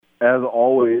as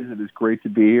always, it is great to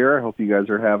be here. I hope you guys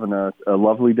are having a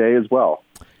lovely day as well.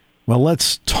 Well,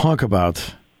 let's talk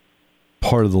about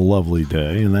part of the lovely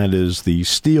day, and that is the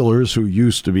Steelers, who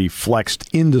used to be flexed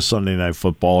into Sunday Night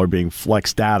Football, are being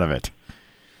flexed out of it.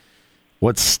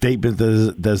 What statement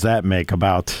does that make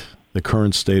about the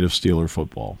current state of Steeler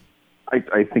football?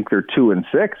 I think they're 2-6.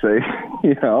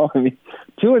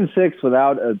 2-6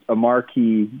 without a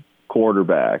marquee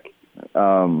quarterback.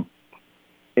 And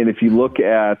if you look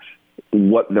at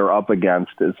what they're up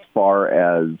against as far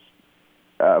as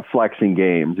flexing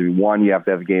games, I mean, one, you have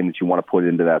to have a game that you want to put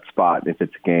into that spot. If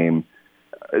it's a game,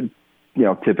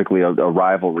 typically a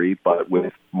rivalry, but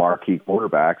with marquee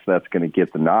quarterbacks, that's going to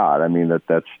get the nod. I mean,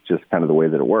 that's just kind of the way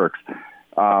that it works.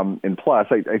 And plus,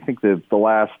 I think the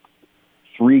last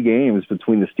 3 games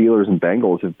between the Steelers and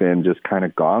Bengals have been just kind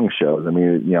of gong shows. I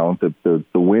mean, the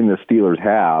win the Steelers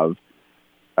have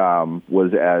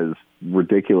was as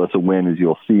ridiculous a win as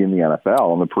you'll see in the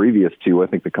NFL. And the previous 2, I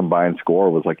think the combined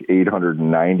score was like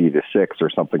 890-6 or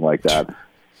something like that.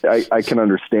 I can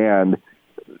understand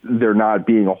there not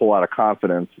being a whole lot of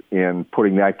confidence in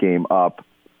putting that game up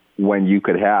when you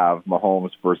could have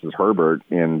Mahomes versus Herbert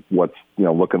in what's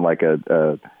looking like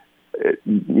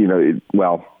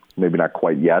maybe not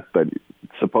quite yet, but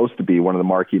it's supposed to be one of the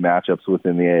marquee matchups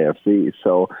within the AFC.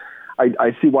 So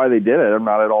I see why they did it. I'm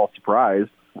not at all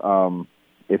surprised.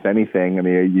 If anything, I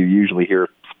mean, you usually hear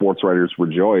sports writers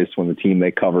rejoice when the team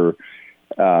they cover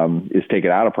is taken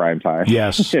out of prime time.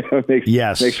 Yes. It makes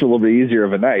it a little bit easier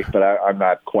of a night, but I'm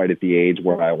not quite at the age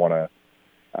where I want to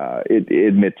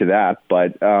admit to that.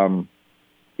 But,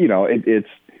 it's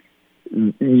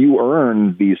you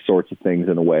earn these sorts of things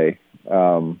in a way.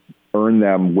 Earn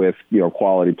them with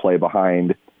quality play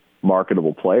behind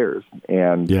marketable players,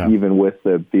 and even with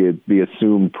the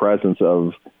assumed presence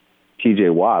of T.J.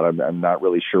 Watt, I'm not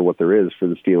really sure what there is for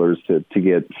the Steelers to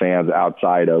get fans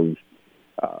outside of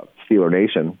Steeler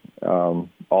Nation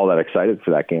all that excited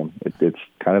for that game. It's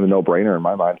kind of a no-brainer in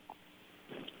my mind.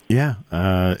 Yeah,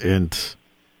 and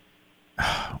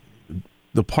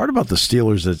the part about the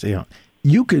Steelers is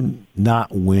you can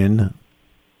not win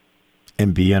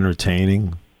and be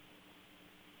entertaining.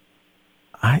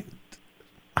 I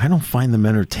don't find them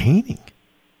entertaining.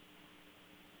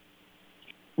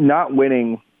 Not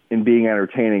winning and being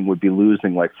entertaining would be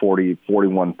losing like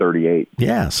 41-38.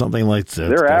 Yeah, something like that.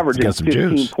 They're averaging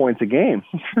 15 points a game.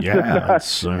 Yeah.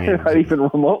 Not even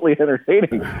remotely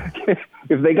entertaining.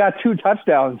 If they got 2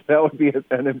 touchdowns, that would be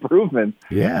an improvement.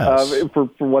 For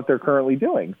what they're currently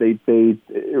doing. They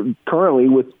currently,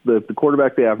 with the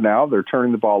quarterback they have now, they're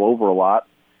turning the ball over a lot.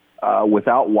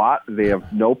 Without Watt, they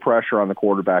have no pressure on the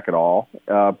quarterback at all.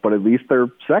 But at least their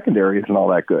secondary isn't all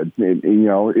that good.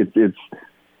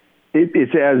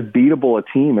 It's as beatable a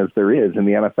team as there is in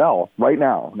the NFL right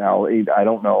now. Now, I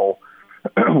don't know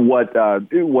what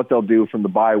they'll do from the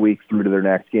bye week through to their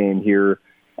next game here.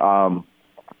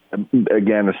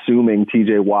 Again, assuming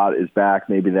T.J. Watt is back,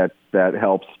 maybe that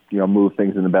helps move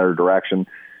things in a better direction.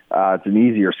 It's an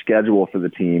easier schedule for the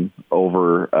team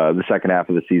over the second half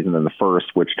of the season than the first,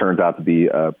 which turns out to be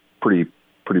pretty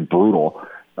brutal,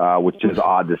 which is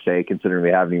odd to say considering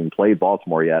they haven't even played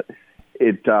Baltimore yet.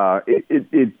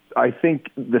 I think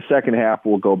the second half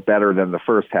will go better than the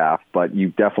first half, but you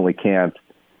definitely can't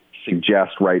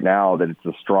suggest right now that it's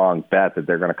a strong bet that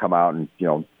they're going to come out and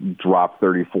drop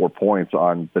 34 points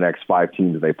on the next 5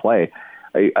 teams that they play.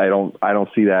 I don't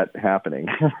see that happening.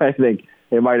 I think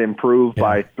it might improve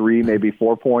by 3, maybe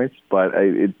 4 points, but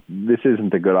this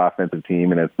isn't a good offensive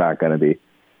team, and it's not going to be.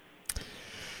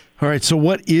 All right, so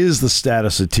what is the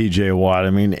status of T.J. Watt? I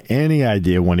mean, any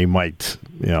idea when he might,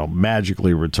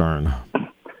 magically return?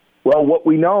 Well, what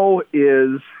we know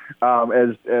is,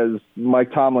 as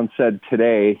Mike Tomlin said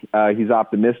today, he's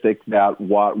optimistic that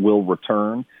Watt will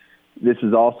return. This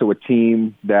is also a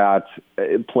team that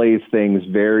plays things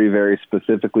very, very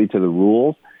specifically to the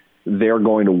rules. They're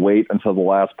going to wait until the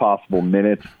last possible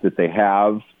minute that they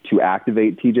have to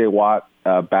activate T.J. Watt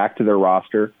back to their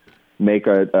roster, make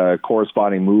a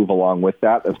corresponding move along with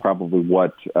that. That's probably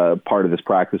what part of this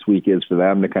practice week is for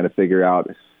them, to kind of figure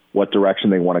out what direction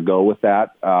they want to go with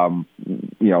that,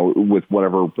 with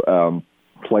whatever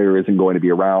player isn't going to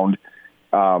be around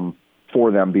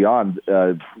for them beyond.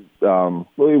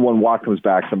 When Watt comes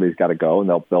back, somebody's got to go,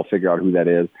 and they'll figure out who that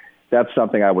is. That's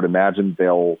something I would imagine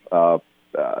they'll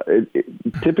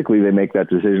typically they make that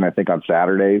decision, I think, on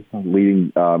Saturday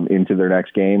leading into their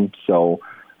next game. So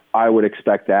I would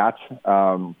expect that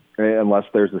unless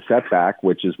there's a setback,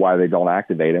 which is why they don't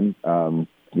activate him.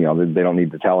 They don't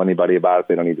need to tell anybody about it.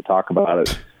 They don't need to talk about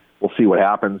it. we'll see what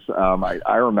happens.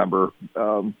 I remember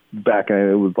back in,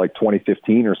 it was like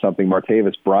 2015 or something,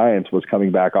 Martavis Bryant was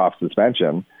coming back off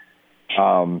suspension.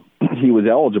 He was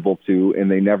eligible to,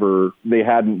 and they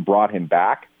hadn't brought him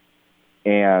back,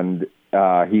 and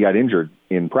he got injured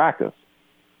in practice.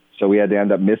 So we had to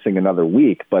end up missing another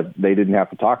week, but they didn't have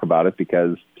to talk about it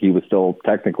because he was still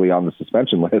technically on the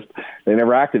suspension list. They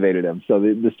never activated him. So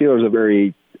the Steelers are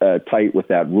very tight with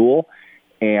that rule,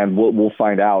 and we'll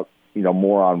find out,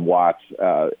 more on Watts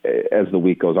as the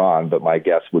week goes on. But my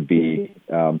guess would be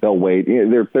they'll wait.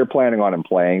 They're planning on him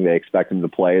playing. They expect him to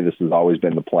play. This has always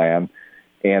been the plan,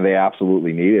 and they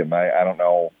absolutely need him. I don't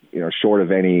know, short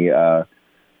of any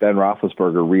Ben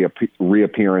Roethlisberger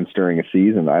reappearance during a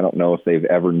season, I don't know if they've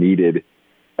ever needed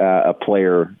a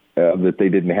player that they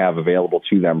didn't have available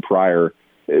to them prior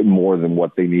more than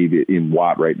what they need in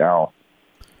Watt right now.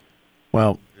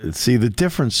 Well, see, the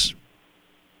difference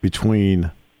between,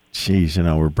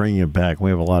 we're bringing it back. We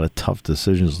have a lot of tough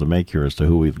decisions to make here as to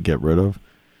who we get rid of.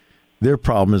 Their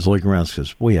problem is looking around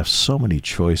because we have so many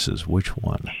choices. Which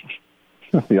one?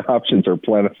 The options are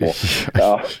plentiful.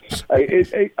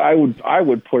 I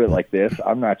would put it like this.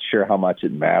 I'm not sure how much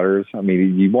it matters. I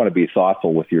mean, you want to be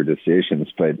thoughtful with your decisions,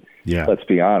 but let's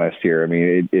be honest here. I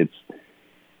mean, it's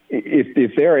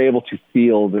if they're able to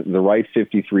field the right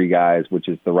 53 guys, which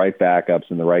is the right backups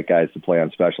and the right guys to play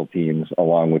on special teams,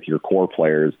 along with your core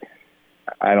players,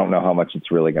 I don't know how much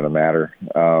it's really going to matter.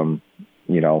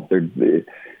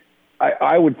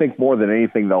 I would think more than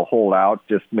anything they'll hold out.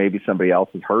 Just maybe somebody else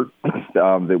is hurt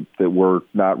that we're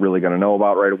not really going to know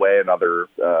about right away. Another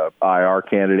IR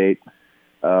candidate,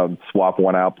 swap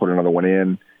one out, put another one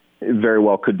in. It very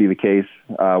well could be the case.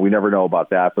 We never know about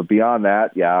that. But beyond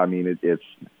that, I mean, I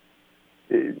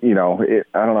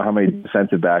don't know how many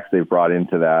defensive backs they've brought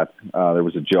into that. There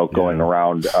was a joke going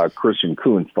around. Christian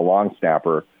Kuntz, the long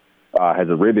snapper, has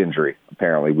a rib injury.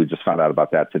 Apparently, we just found out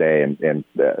about that today, and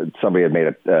somebody had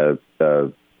made a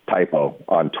typo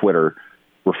on Twitter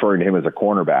referring to him as a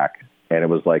cornerback, and it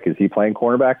was like, is he playing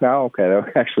cornerback now? Okay,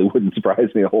 that actually wouldn't surprise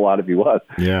me a whole lot if he was.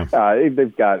 Yeah,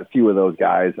 they've got a few of those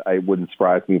guys. It wouldn't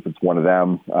surprise me if it's one of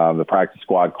them. The practice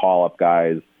squad call-up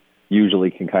guys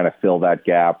usually can kind of fill that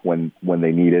gap when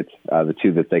they need it. The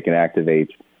two that they can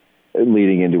activate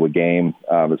leading into a game,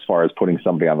 as far as putting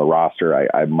somebody on the roster,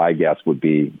 my guess would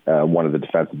be one of the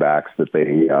defensive backs that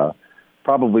they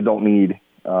probably don't need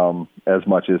as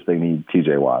much as they need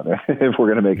TJ Watt, if we're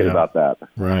going to make it about that.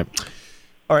 Right.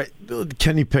 All right,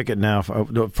 Kenny Pickett now.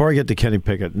 Before I get to Kenny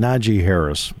Pickett, Najee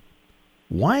Harris,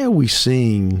 why are we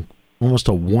seeing almost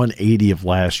a 180 of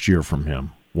last year from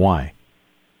him? Why?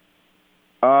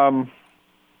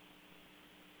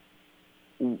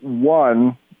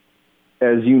 One,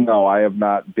 as you know, I have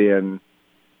not been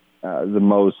the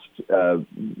most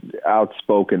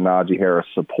outspoken Najee Harris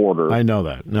supporter. I know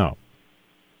that. No.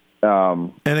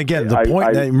 And again,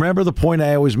 remember the point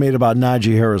I always made about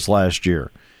Najee Harris last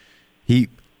year. He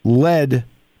led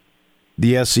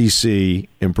the SEC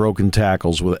in broken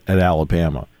tackles at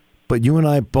Alabama. But you and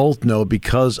I both know,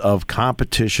 because of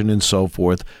competition and so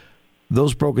forth,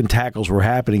 those broken tackles were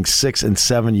happening 6 and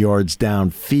 7 yards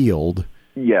downfield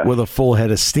with a full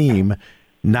head of steam,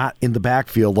 not in the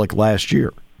backfield like last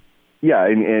year. Yeah,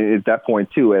 and at that point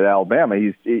too, at Alabama,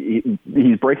 he's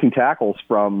breaking tackles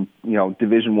from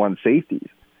Division I safeties,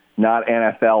 not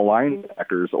NFL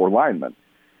linebackers or linemen.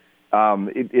 I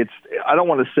don't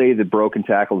want to say that broken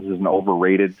tackles is an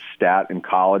overrated stat in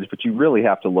college, but you really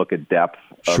have to look at depth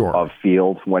of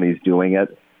field when he's doing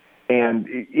it. And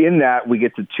in that, we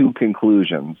get to two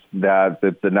conclusions that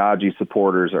the Najee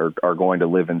supporters are going to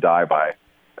live and die by.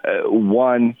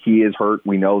 One, he is hurt.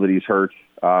 We know that he's hurt.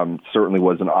 Certainly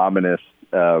was an ominous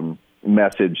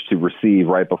message to receive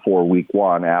right before week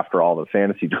one after all the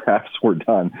fantasy drafts were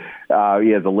done.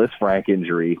 He has a Lisfranc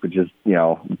injury, which is,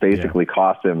 basically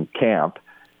cost him camp.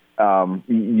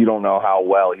 You don't know how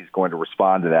well he's going to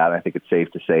respond to that. I think it's safe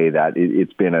to say that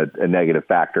it's been a negative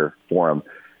factor for him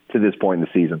to this point in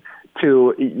the season.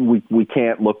 Two, we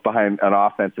can't look behind an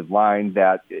offensive line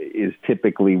that is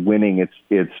typically winning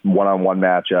its one-on-one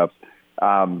matchups,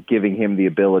 giving him the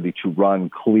ability to run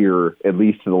clear, at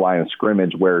least to the line of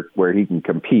scrimmage, where he can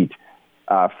compete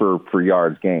for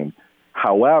yards gained.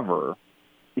 However,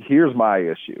 here's my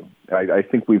issue. I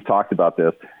think we've talked about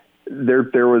this.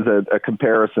 There was a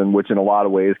comparison, which in a lot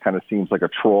of ways kind of seems like a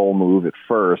troll move at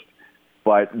first,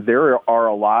 but there are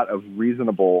a lot of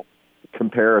reasonable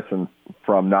comparisons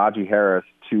from Najee Harris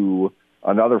to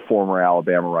another former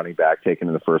Alabama running back taken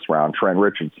in the first round, Trent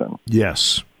Richardson.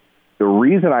 Yes. The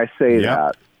reason I say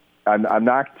that, I'm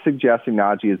not suggesting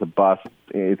Najee is a bust.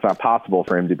 It's not possible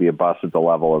for him to be a bust at the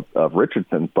level of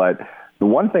Richardson, but The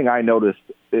one thing I noticed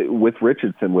with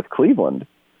Richardson with Cleveland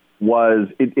was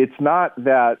it's not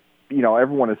that,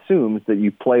 everyone assumes that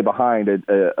you play behind an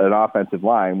offensive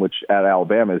line, which at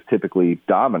Alabama is typically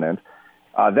dominant.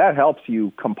 That helps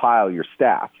you compile your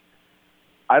stats.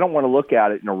 I don't want to look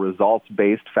at it in a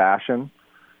results-based fashion,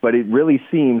 but it really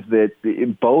seems that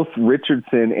both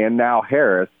Richardson and now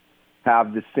Harris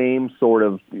have the same sort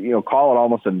of, call it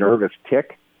almost a nervous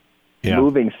tick,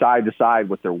 moving side to side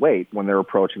with their weight when they're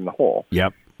approaching the hole.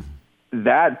 Yep.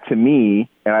 That, to me,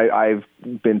 and I've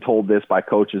been told this by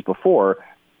coaches before,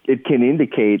 it can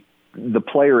indicate the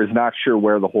player is not sure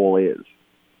where the hole is.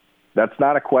 That's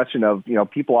not a question of,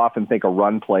 people often think a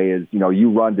run play is,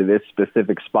 you run to this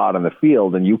specific spot on the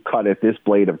field and you cut at this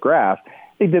blade of grass.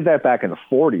 They did that back in the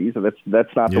 40s.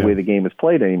 That's not the way the game is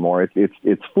played anymore.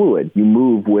 It's fluid. You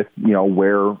move with,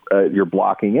 where your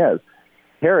blocking is.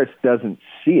 Harris doesn't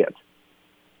see it.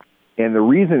 And the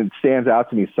reason it stands out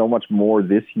to me so much more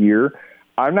this year,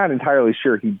 I'm not entirely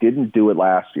sure he didn't do it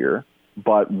last year.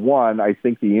 But one, I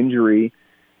think the injury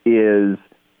is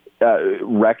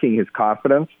wrecking his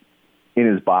confidence in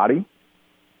his body.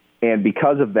 And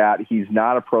because of that, he's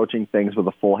not approaching things with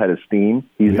a full head of steam.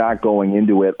 He's not going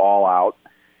into it all out.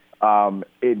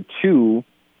 And two,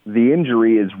 the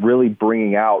injury is really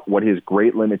bringing out what his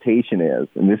great limitation is.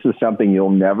 And this is something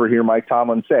you'll never hear Mike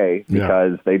Tomlin say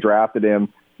because they drafted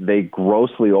him. They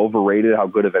grossly overrated how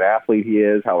good of an athlete he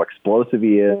is, how explosive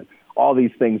he is, all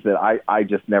these things that I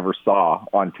just never saw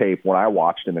on tape when I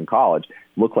watched him in college.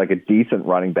 Looked like a decent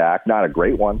running back, not a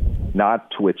great one, not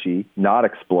twitchy, not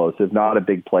explosive, not a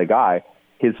big play guy.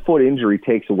 His foot injury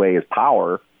takes away his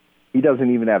power. He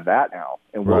doesn't even have that now.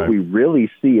 And what we really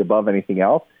see above anything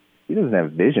else, he doesn't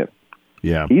have vision.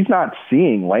 Yeah. He's not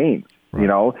seeing lanes.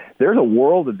 Right. There's a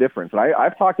world of difference. And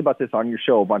I've talked about this on your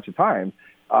show a bunch of times.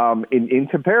 In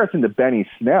comparison to Benny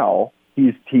Snell,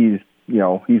 he's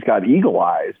got eagle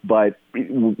eyes, but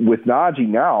with Najee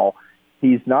now,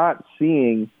 he's not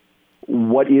seeing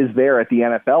what is there at the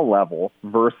NFL level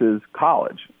versus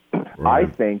college. Right. I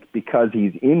think because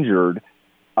he's injured,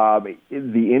 the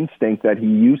instinct that he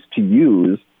used to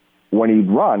use when he'd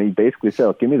run, he basically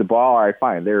said, give me the ball, all right,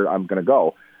 fine, there, I'm going to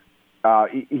go.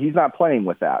 He's not playing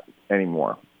with that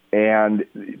anymore. And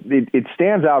it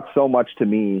stands out so much to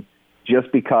me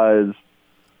just because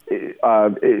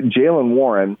Jaylen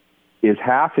Warren is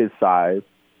half his size,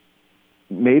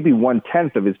 maybe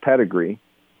 1/10 of his pedigree.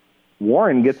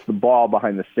 Warren gets the ball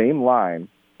behind the same line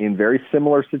in very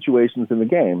similar situations in the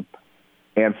game,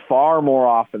 and far more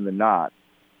often than not,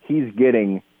 he's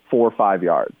getting 4 or 5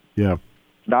 yards. Yeah.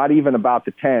 Not even about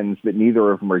the 10s that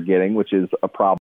neither of them are getting, which is a problem.